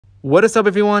What is up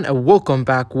everyone and welcome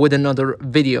back with another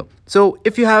video. So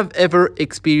if you have ever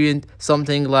experienced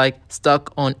something like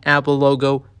stuck on Apple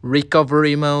logo,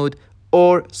 recovery mode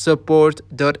or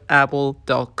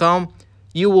support.apple.com,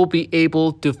 you will be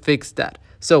able to fix that.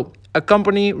 So a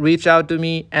company reached out to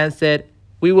me and said,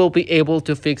 we will be able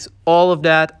to fix all of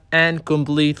that and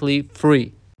completely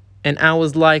free. And I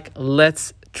was like,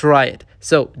 let's try it.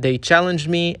 So they challenged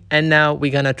me and now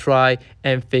we're gonna try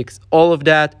and fix all of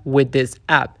that with this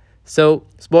app. So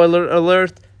spoiler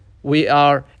alert, we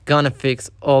are gonna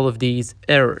fix all of these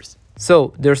errors.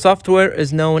 So their software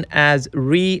is known as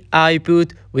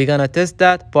iBoot. We're gonna test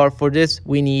that, but for this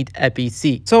we need a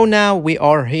PC. So now we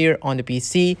are here on the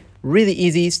PC. Really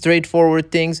easy, straightforward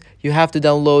things. You have to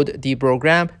download the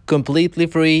program completely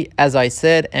free. As I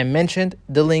said and mentioned,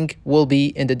 the link will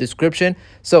be in the description.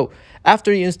 So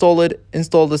after you install it,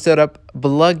 install the setup,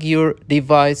 plug your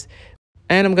device,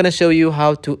 and I'm gonna show you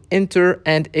how to enter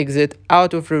and exit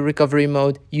out of recovery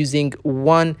mode using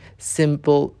one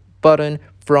simple button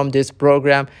from this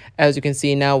program. As you can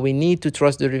see now, we need to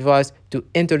trust the device to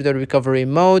enter the recovery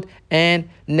mode, and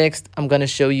next I'm gonna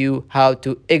show you how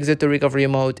to exit the recovery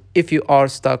mode if you are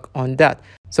stuck on that.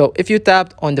 So if you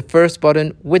tapped on the first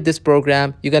button with this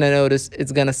program, you're gonna notice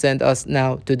it's gonna send us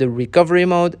now to the recovery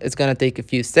mode. It's gonna take a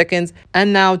few seconds.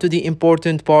 And now to the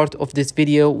important part of this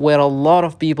video, where a lot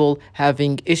of people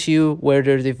having issue where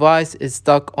their device is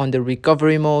stuck on the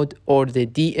recovery mode or the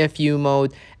DFU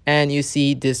mode, and you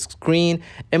see this screen.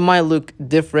 It might look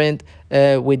different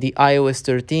with the iOS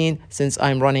 13 since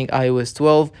I'm running iOS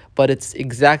 12, but it's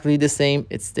exactly the same.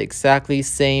 It's the exactly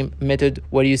same method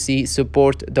where you see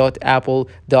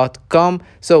support.apple.com.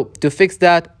 So to fix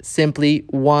that, simply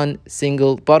one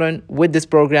single button with this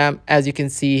program. As you can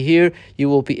see here, you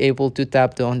will be able to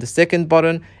tap on the second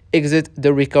button, exit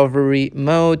the recovery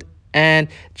mode, and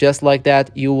just like that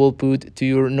you will boot to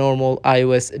your normal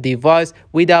iOS device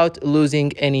without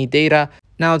losing any data.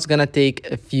 Now it's gonna take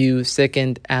a few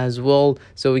seconds as well,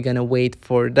 so we're gonna wait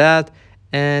for that,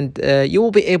 and you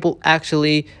will be able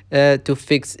actually to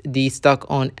fix the stuck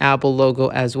on Apple logo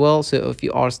as well. So if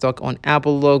you are stuck on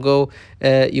Apple logo,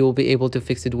 you will be able to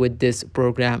fix it with this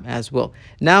program as well.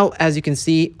 Now as you can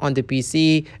see on the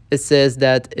PC, it says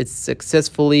that it's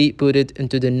successfully booted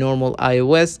into the normal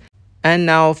iOS. And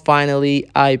now finally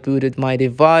I booted my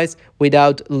device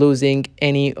without losing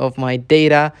any of my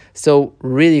data. So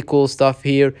really cool stuff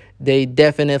here. They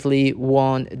definitely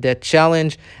won the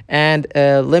challenge. And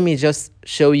let me just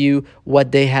show you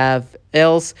what they have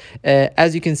else.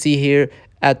 As you can see here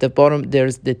at the bottom,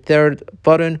 there's the third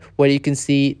button where you can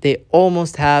see they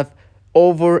almost have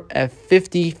over a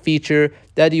 50 feature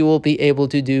that you will be able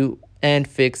to do and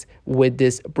fix with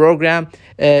this program,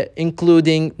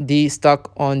 including the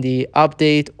stuck on the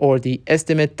update or the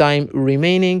estimate time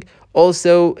remaining.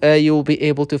 Also, you will be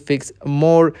able to fix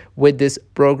more with this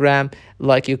program,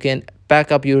 like you can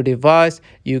back up your device,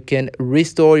 you can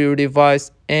restore your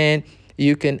device, and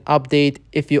you can update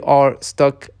if you are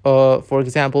stuck. For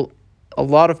example, a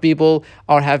lot of people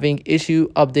are having issue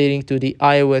updating to the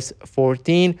iOS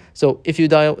 14. So if you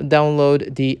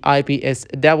download the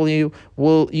IPSW,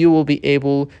 you will be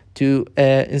able to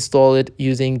install it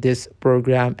using this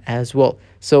program as well.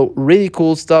 So really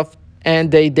cool stuff,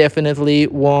 and they definitely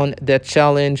won that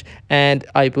challenge, and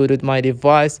I booted my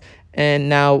device. And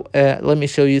now let me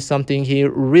show you something here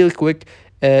real quick.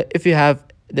 If you have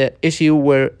the issue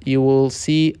where you will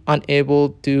see unable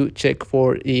to check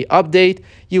for the update,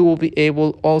 you will be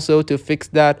able also to fix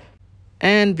that.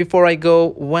 And before I go,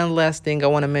 one last thing I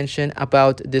want to mention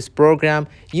about this program: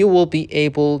 you will be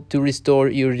able to restore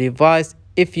your device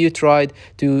if you tried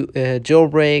to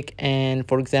jailbreak, and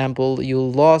for example you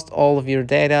lost all of your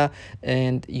data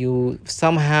and you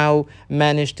somehow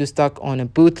managed to stuck on a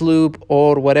boot loop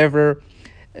or whatever.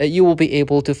 You will be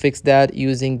able to fix that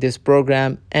using this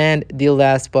program and the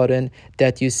last button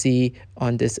that you see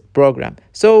on this program.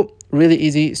 So really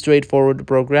easy, straightforward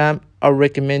program. I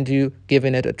recommend you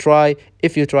giving it a try.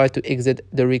 If you try to exit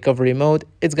the recovery mode,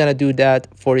 it's gonna do that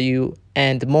for you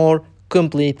and more,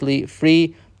 completely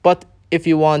free. But if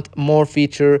you want more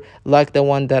feature like the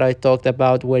one that I talked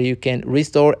about where you can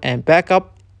restore and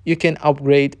backup, you can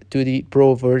upgrade to the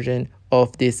pro version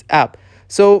of this app.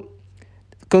 So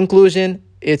conclusion,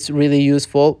 it's really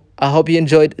useful. I hope you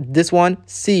enjoyed this one.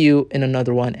 See you in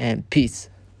another one, and peace.